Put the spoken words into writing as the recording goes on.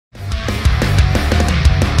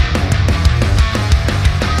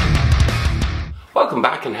Welcome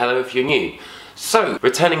back and hello if you're new. So,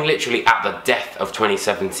 returning literally at the death of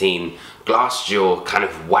 2017, Glassjaw kind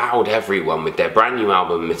of wowed everyone with their brand new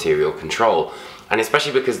album Material Control. And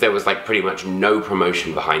especially because there was like pretty much no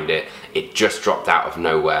promotion behind it, it just dropped out of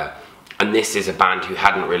nowhere. And this is a band who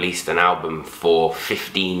hadn't released an album for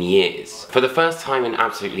 15 years. For the first time in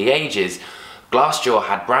absolutely ages, Glassjaw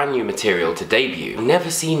had brand new material to debut. I've never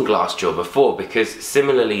seen Glassjaw before because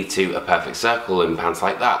similarly to A Perfect Circle and bands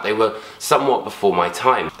like that, they were somewhat before my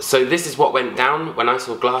time. So this is what went down when I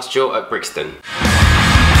saw Glassjaw at Brixton.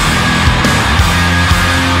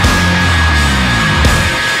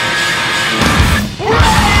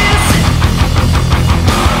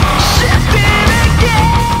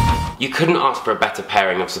 You couldn't ask for a better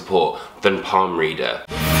pairing of support than Palm Reader.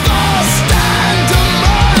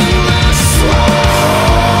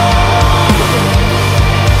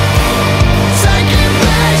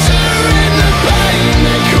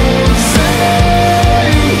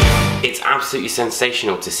 It's absolutely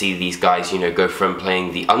sensational to see these guys, you know, go from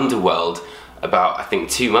playing the Underworld about, I think,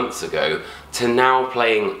 2 months ago, to now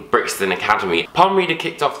playing Brixton Academy. Palm Reader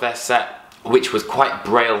kicked off their set, which was quite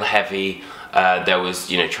Braille heavy. There was,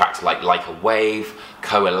 you know, tracks like a Wave,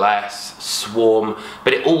 Coalesce, Swarm,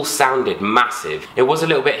 but it all sounded massive. It was a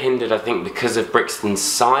little bit hindered, I think, because of Brixton's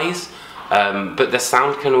size, but the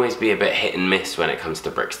sound can always be a bit hit and miss when it comes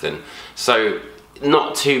to Brixton. So,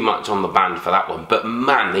 not too much on the band for that one, but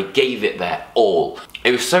man, they gave it their all.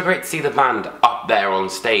 It was so great to see the band up there on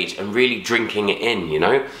stage and really drinking it in, you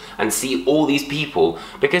know, and see all these people,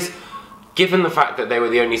 because given the fact that they were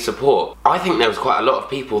the only support, I think there was quite a lot of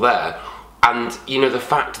people there. And, you know, the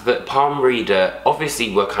fact that Palm Reader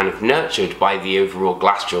obviously were kind of nurtured by the overall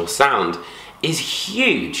Glassjaw sound is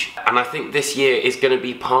huge. And I think this year is going to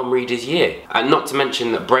be Palm Reader's year. And not to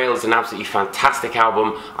mention that Braille is an absolutely fantastic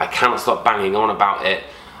album. I cannot stop banging on about it.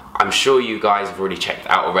 I'm sure you guys have already checked it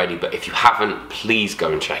out already, but if you haven't, please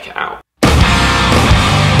go and check it out.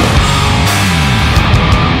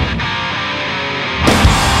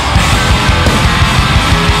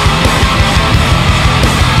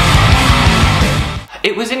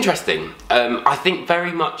 It was interesting. I think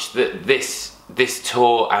very much that this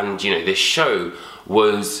tour and, you know, this show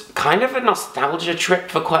was kind of a nostalgia trip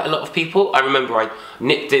for quite a lot of people. I remember I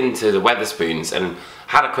nipped into the Wetherspoons and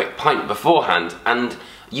had a quick pint beforehand, and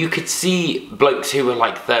you could see blokes who were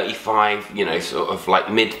like 35, you know, sort of like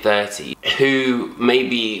mid-30s, who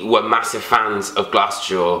maybe were massive fans of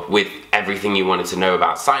Glassjaw with Everything You Wanted to Know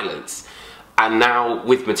About Silence. And now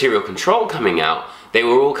with Material Control coming out, they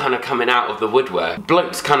were all kind of coming out of the woodwork.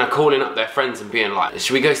 Blokes kind of calling up their friends and being like,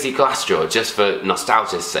 should we go see Glassjaw just for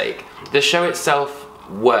nostalgia's sake? The show itself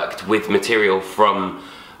worked with material from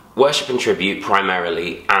Worship and Tribute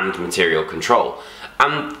primarily and Material Control.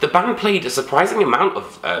 And the band played a surprising amount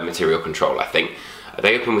of Material Control, I think.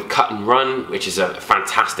 They opened with Cut and Run, which is a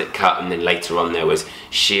fantastic cut, and then later on there was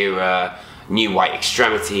Shearer, New White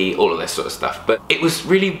Extremity, all of this sort of stuff. But it was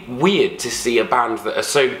really weird to see a band that are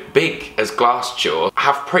so big as Glassjaw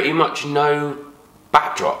have pretty much no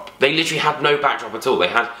backdrop. They literally had no backdrop at all. They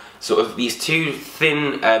had sort of these two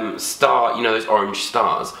thin star, you know, those orange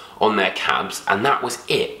stars on their cabs, and that was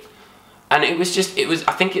it. And it was,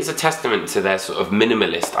 I think it's a testament to their sort of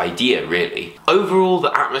minimalist idea, really. Overall,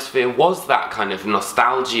 the atmosphere was that kind of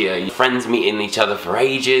nostalgia, friends meeting each other for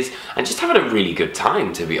ages, and just having a really good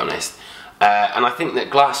time, to be honest. And I think that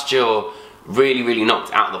Glassjaw really knocked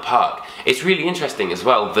it out of the park. It's really interesting as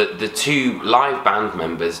well that the two live band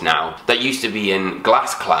members now that used to be in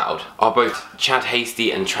Glass Cloud are both Chad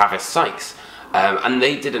Hasty and Travis Sykes. And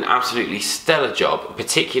they did an absolutely stellar job,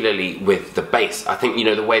 particularly with the bass. I think, you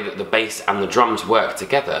know, the way that the bass and the drums work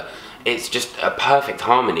together, it's just a perfect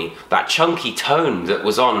harmony. That chunky tone that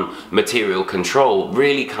was on Material Control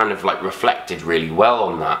really kind of like reflected really well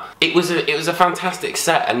on that. It was a fantastic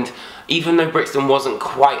set, and even though Brixton wasn't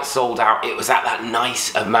quite sold out, it was at that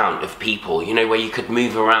nice amount of people, you know, where you could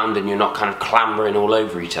move around and you're not kind of clambering all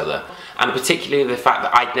over each other. And particularly the fact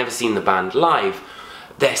that I'd never seen the band live,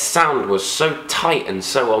 their sound was so tight and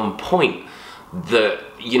so on point that,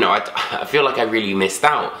 you know, I feel like I really missed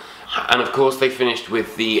out. And of course they finished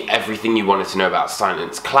with the Everything You Wanted to Know About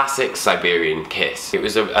Silence classic, Siberian Kiss. It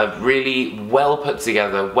was a really well put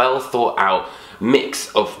together, well thought out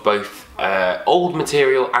mix of both old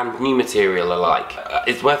material and new material alike.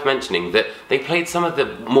 It's worth mentioning that they played some of the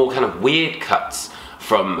more kind of weird cuts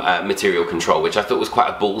from Material Control, which I thought was quite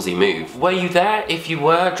a ballsy move. Were you there? If you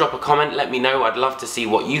were, drop a comment, let me know. I'd love to see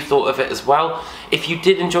what you thought of it as well. If you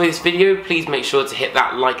did enjoy this video, please make sure to hit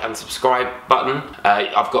that like and subscribe button.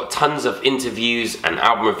 I've got tons of interviews and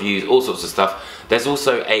album reviews, all sorts of stuff. There's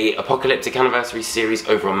also a Apocalyptic Anniversary series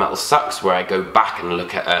over on Metal Sucks where I go back and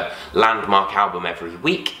look at a landmark album every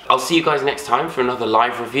week. I'll see you guys next time for another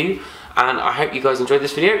live review, and I hope you guys enjoyed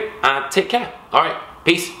this video, and take care. Alright,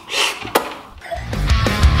 peace.